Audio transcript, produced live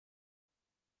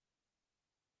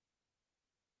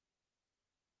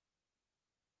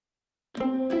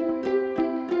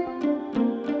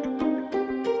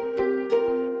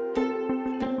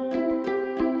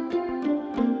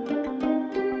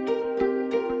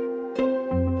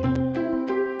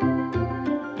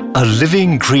A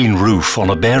living green roof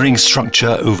on a bearing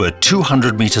structure over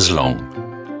 200 meters long.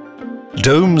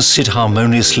 Domes sit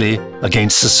harmoniously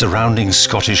against the surrounding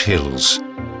Scottish hills.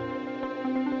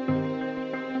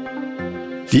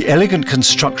 The elegant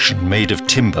construction made of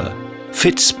timber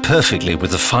fits perfectly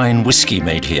with the fine whisky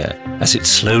made here as it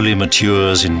slowly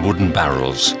matures in wooden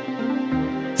barrels.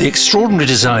 The extraordinary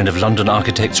design of London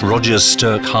architects Roger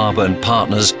Stirk Harbour and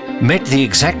Partners met the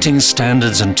exacting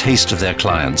standards and taste of their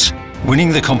clients,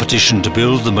 winning the competition to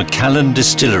build the Macallan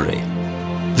Distillery.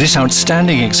 This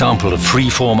outstanding example of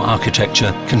freeform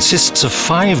architecture consists of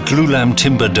 5 glulam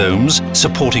timber domes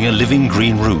supporting a living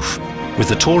green roof, with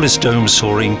the tallest dome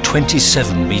soaring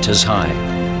 27 meters high.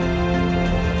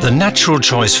 The natural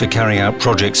choice for carrying out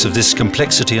projects of this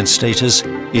complexity and status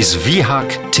is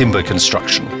WIEHAG timber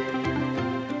construction.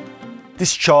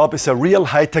 This job is a real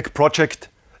high-tech project,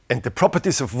 and the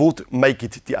properties of wood make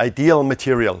it the ideal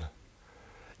material.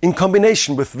 In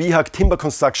combination with WIEHAG Timber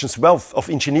Construction's wealth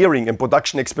of engineering and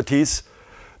production expertise,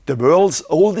 the world's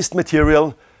oldest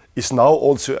material is now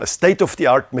also a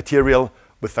state-of-the-art material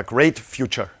with a great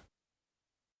future.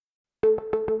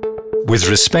 With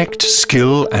respect,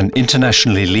 skill and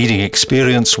internationally leading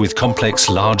experience with complex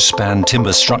large-span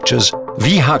timber structures,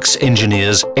 WIEHAG's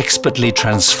engineers expertly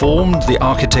transformed the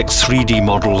architect's 3D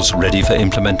models ready for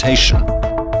implementation.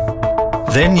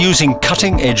 Then, using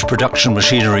cutting-edge production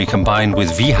machinery combined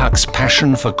with WIEHAG's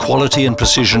passion for quality and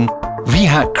precision,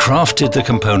 WIEHAG crafted the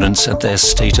components at their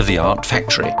state-of-the-art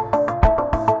factory.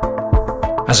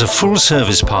 As a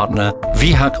full-service partner,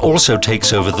 WIEHAG also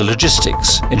takes over the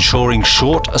logistics, ensuring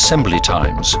short assembly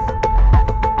times.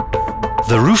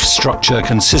 The roof structure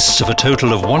consists of a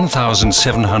total of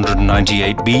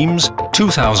 1,798 beams,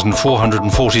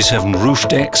 2,447 roof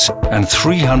decks, and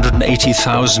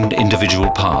 380,000 individual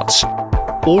parts,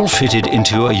 all fitted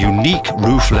into a unique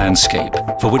roof landscape,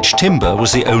 for which timber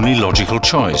was the only logical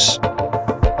choice.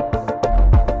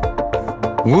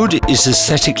 Wood is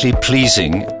aesthetically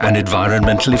pleasing and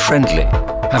environmentally friendly.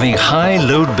 Having high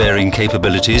load-bearing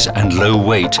capabilities and low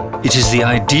weight, it is the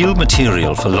ideal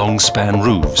material for long-span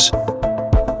roofs.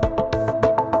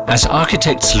 As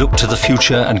architects look to the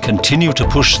future and continue to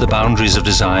push the boundaries of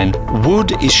design,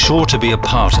 wood is sure to be a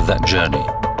part of that journey.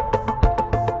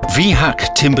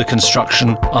 WIEHAG Timber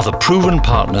Construction are the proven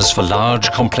partners for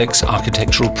large, complex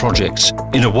architectural projects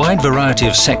in a wide variety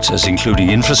of sectors, including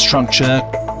infrastructure,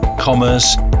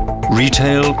 commerce,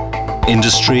 retail,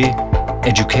 industry,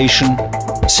 education,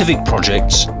 civic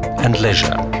projects, and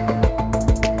leisure.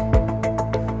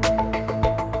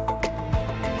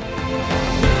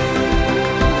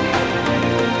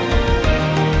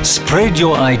 Spread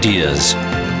your ideas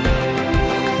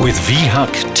with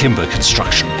WIEHAG Timber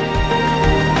Construction.